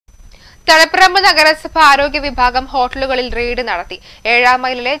തളിപ്പറമ്പ് നഗരസഭ ആരോഗ്യ വിഭാഗം ഹോട്ടലുകളിൽ റെയ്ഡ് നടത്തി. 7-ാം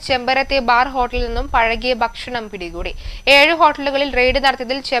മൈലിലെ ചെമ്പരത്തി ബാർ ഹോട്ടലിൽ നിന്നും പഴകിയ ഭക്ഷണം പിടികൂടി. 7 ഹോട്ടലുകളിൽ റെയ്ഡ്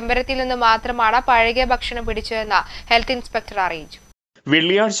നടത്തിയതിൽ ചെമ്പരത്തിയിൽ നിന്ന് മാത്രമാണ് പഴകിയ ഭക്ഷണം പിടിച്ചതെന്ന് ഹെൽത്ത് ഇൻസ്പെക്ടർ അറിയിച്ചു.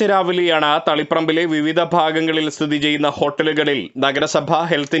 വെള്ളിയാഴ്ച രാവിലെയാണ് തളിപ്പറമ്പിലെ വിവിധ ഭാഗങ്ങളിൽ സ്ഥിതി ചെയ്യുന്ന ഹോട്ടലുകളിൽ നഗരസഭ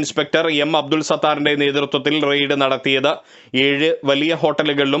ഹെൽത്ത് ഇൻസ്പെക്ടർ എം അബ്ദുൽ സത്താറിന്റെ നേതൃത്വത്തിൽ റെയ്ഡ് നടത്തിയത്. 7 വലിയ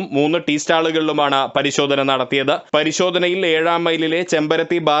ഹോട്ടലുകളിലും 3 ടീ സ്റ്റാളുകളിലുമാണ് പരിശോധന നടത്തിയത്. പരിശോധനയിൽ 7-ാം മൈലിലെ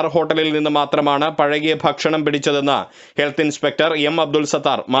ചെമ്പരത്തി ബാർ ഹോട്ടലിൽ നിന്ന് മാത്രമാണ് പഴകിയ ഭക്ഷണം പിടിച്ചതെന്ന് health inspector M Abdul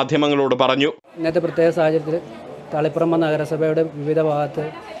Sattar മാധ്യമങ്ങളോട് പറഞ്ഞു. ഇന്നത്തെ പ്രത്യേക സാഹചര്യത്തിൽ തളിപ്പറമ്പ് നഗരസഭയുടെ വിവിധ ഭാഗത്ത്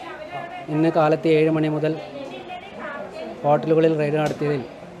ഇന്ന് കാലത്ത് 7 മണി മുതൽ ഹോട്ടലുകളിൽ റെയ്ഡ് നടത്തിയതിൽ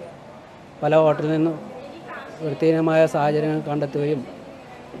പല ഹോട്ടലിൽ നിന്നും വൃത്തിഹീനമായ സാഹചര്യങ്ങൾ കണ്ടെത്തുകയും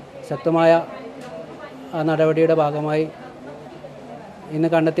ശക്തമായ നടപടിയുടെ ഭാഗമായി ഇന്ന്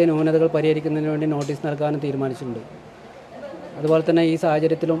കണ്ടെത്തിയ ന്യൂനതകൾ പരിഹരിക്കുന്നതിന് വേണ്ടി നോട്ടീസ് നൽകാനും തീരുമാനിച്ചിട്ടുണ്ട്. അതുപോലെ തന്നെ ഈ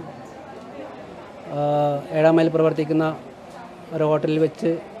സാഹചര്യത്തിലും 7-ാം മൈലിൽ പ്രവർത്തിക്കുന്ന ഒരു ഹോട്ടലിൽ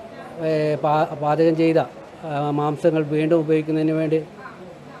വെച്ച് പാചകം ചെയ്ത മാംസങ്ങൾ വീണ്ടും ഉപയോഗിക്കുന്നതിന് വേണ്ടി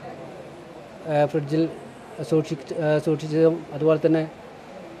ഫ്രിഡ്ജിൽ സൂക്ഷിച്ചതും അതുപോലെ തന്നെ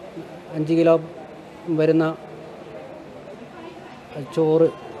 5 കിലോ വരുന്ന ചോറ്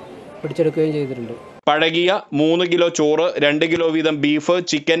പിടിച്ചെടുക്കുകയും ചെയ്തിട്ടുണ്ട്. പഴകിയ 3 കിലോ ചോറ്, 2 കിലോ വീതം ബീഫ്,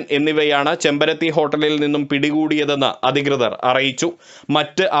 ചിക്കൻ എന്നിവയാണ് ചെമ്പരത്തി ഹോട്ടലിൽ നിന്നും പിടികൂടിയതെന്ന് അധികൃതർ അറിയിച്ചു.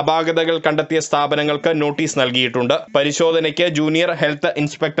 മറ്റ് അപാകതകൾ കണ്ടെത്തിയ സ്ഥാപനങ്ങൾക്ക് നോട്ടീസ് നൽകിയിട്ടുണ്ട്. പരിശോധനയ്ക്ക് junior health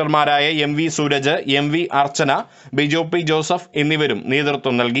ഇൻസ്പെക്ടർമാരായ M V Sooraj, M V അർച്ചന, ബിജോ പി ജോസഫ് എന്നിവരും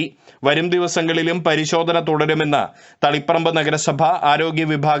നേതൃത്വം നൽകി. വരും ദിവസങ്ങളിലും പരിശോധന തുടരുമെന്ന് തളിപ്പറമ്പ് നഗരസഭ ആരോഗ്യ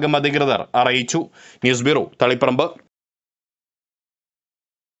വിഭാഗം അധികൃതർ അറിയിച്ചു. News bureau, Taliparamba.